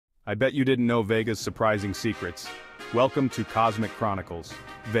I bet you didn't know Vega's surprising secrets. Welcome to Cosmic Chronicles.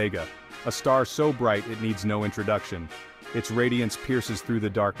 Vega, a star so bright it needs no introduction. Its radiance pierces through the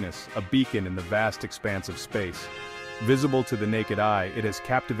darkness, a beacon in the vast expanse of space. Visible to the naked eye, it has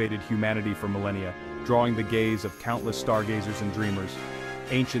captivated humanity for millennia, drawing the gaze of countless stargazers and dreamers.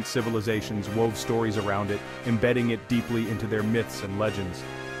 Ancient civilizations wove stories around it, embedding it deeply into their myths and legends.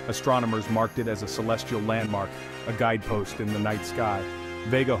 Astronomers marked it as a celestial landmark, a guidepost in the night sky.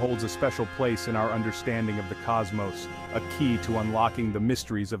 Vega holds a special place in our understanding of the cosmos, a key to unlocking the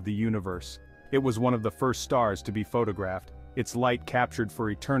mysteries of the universe. It was one of the first stars to be photographed, its light captured for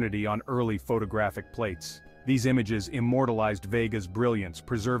eternity on early photographic plates. These images immortalized Vega's brilliance,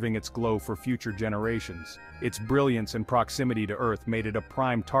 preserving its glow for future generations. Its brilliance and proximity to Earth made it a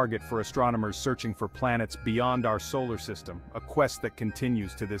prime target for astronomers searching for planets beyond our solar system, a quest that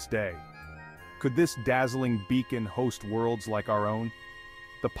continues to this day. Could this dazzling beacon host worlds like our own?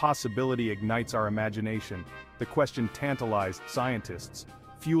 The possibility ignites our imagination. The question tantalized scientists,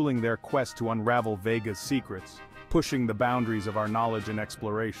 fueling their quest to unravel Vega's secrets, pushing the boundaries of our knowledge and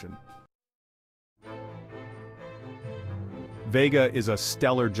exploration. Vega is a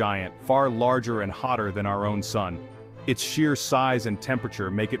stellar giant, far larger and hotter than our own sun. Its sheer size and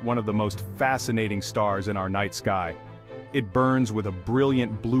temperature make it one of the most fascinating stars in our night sky. It burns with a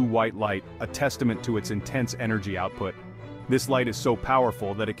brilliant blue-white light, a testament to its intense energy output. This light is so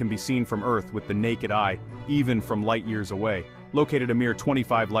powerful that it can be seen from Earth with the naked eye, even from light years away. Located a mere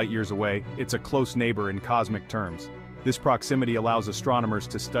 25 light-years away, it's a close neighbor in cosmic terms. This proximity allows astronomers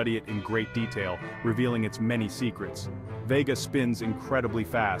to study it in great detail, revealing its many secrets. Vega spins incredibly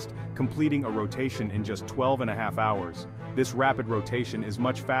fast, completing a rotation in just 12.5 hours. This rapid rotation is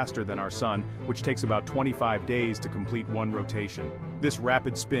much faster than our Sun, which takes about 25 days to complete one rotation. This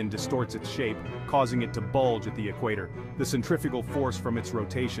rapid spin distorts its shape, causing it to bulge at the equator. The centrifugal force from its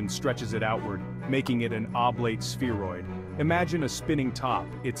rotation stretches it outward, making it an oblate spheroid. Imagine a spinning top,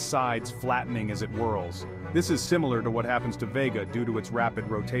 its sides flattening as it whirls. This is similar to what happens to Vega due to its rapid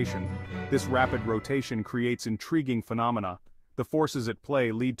rotation. This rapid rotation creates intriguing phenomena. The forces at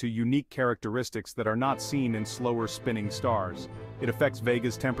play lead to unique characteristics that are not seen in slower spinning stars. It affects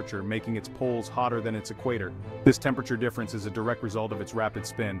Vega's temperature, making its poles hotter than its equator. This temperature difference is a direct result of its rapid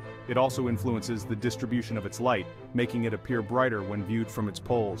spin. It also influences the distribution of its light, making it appear brighter when viewed from its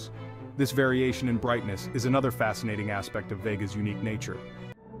poles. This variation in brightness is another fascinating aspect of Vega's unique nature.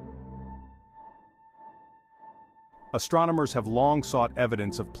 Astronomers have long sought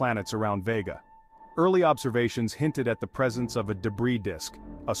evidence of planets around Vega. Early observations hinted at the presence of a debris disk,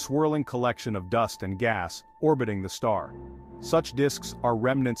 a swirling collection of dust and gas, orbiting the star. Such disks are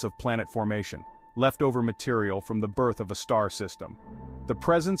remnants of planet formation, leftover material from the birth of a star system. The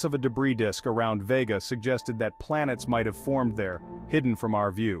presence of a debris disk around Vega suggested that planets might have formed there, hidden from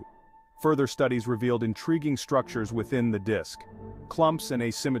our view. Further studies revealed intriguing structures within the disk. Clumps and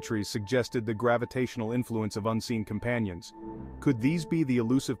asymmetries suggested the gravitational influence of unseen companions. Could these be the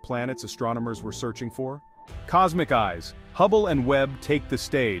elusive planets astronomers were searching for? Cosmic eyes, Hubble and Webb take the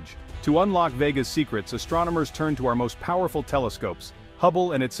stage. To unlock Vega's secrets, astronomers turn to our most powerful telescopes,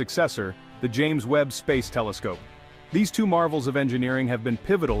 Hubble and its successor, the James Webb Space Telescope. These two marvels of engineering have been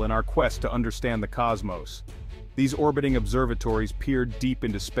pivotal in our quest to understand the cosmos. These orbiting observatories peered deep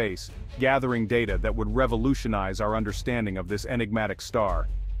into space, gathering data that would revolutionize our understanding of this enigmatic star.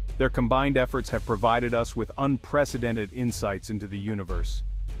 Their combined efforts have provided us with unprecedented insights into the universe.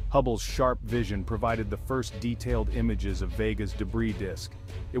 Hubble's sharp vision provided the first detailed images of Vega's debris disk.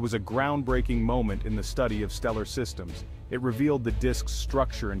 It was a groundbreaking moment in the study of stellar systems. It revealed the disk's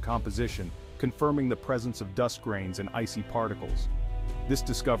structure and composition, confirming the presence of dust grains and icy particles. This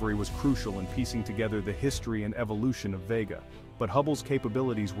discovery was crucial in piecing together the history and evolution of Vega, but Hubble's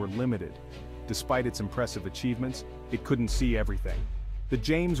capabilities were limited. Despite its impressive achievements, it couldn't see everything. The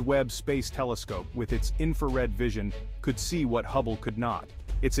James Webb Space Telescope, with its infrared vision, could see what Hubble could not.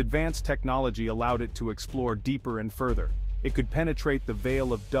 Its advanced technology allowed it to explore deeper and further. It could penetrate the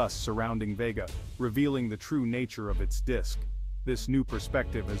veil of dust surrounding Vega, revealing the true nature of its disk. This new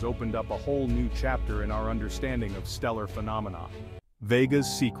perspective has opened up a whole new chapter in our understanding of stellar phenomena.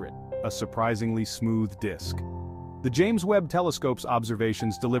 Vega's secret, a surprisingly smooth disk. The James Webb Telescope's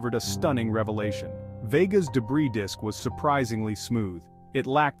observations delivered a stunning revelation. Vega's debris disk was surprisingly smooth. It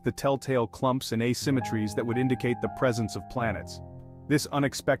lacked the telltale clumps and asymmetries that would indicate the presence of planets. This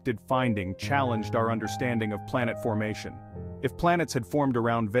unexpected finding challenged our understanding of planet formation. If planets had formed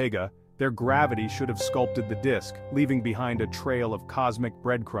around Vega, their gravity should have sculpted the disk, leaving behind a trail of cosmic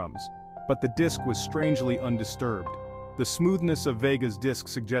breadcrumbs. But the disk was strangely undisturbed. The smoothness of Vega's disk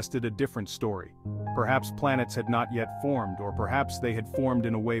suggested a different story. Perhaps planets had not yet formed, or perhaps they had formed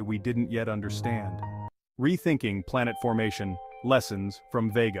in a way we didn't yet understand. Rethinking planet formation, lessons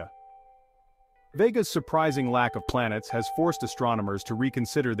from Vega. Vega's surprising lack of planets has forced astronomers to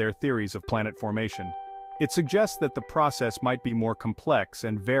reconsider their theories of planet formation. It suggests that the process might be more complex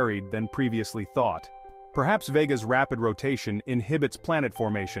and varied than previously thought. Perhaps Vega's rapid rotation inhibits planet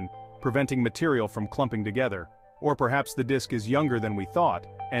formation, preventing material from clumping together. Or perhaps the disk is younger than we thought,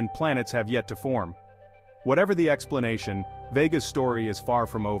 and planets have yet to form. Whatever the explanation, Vega's story is far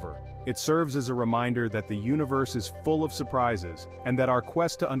from over. It serves as a reminder that the universe is full of surprises, and that our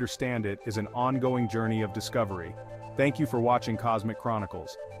quest to understand it is an ongoing journey of discovery. Thank you for watching Cosmic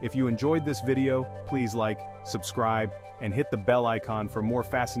Chronicles. If you enjoyed this video, please like, subscribe, and hit the bell icon for more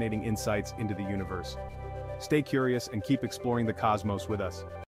fascinating insights into the universe. Stay curious and keep exploring the cosmos with us.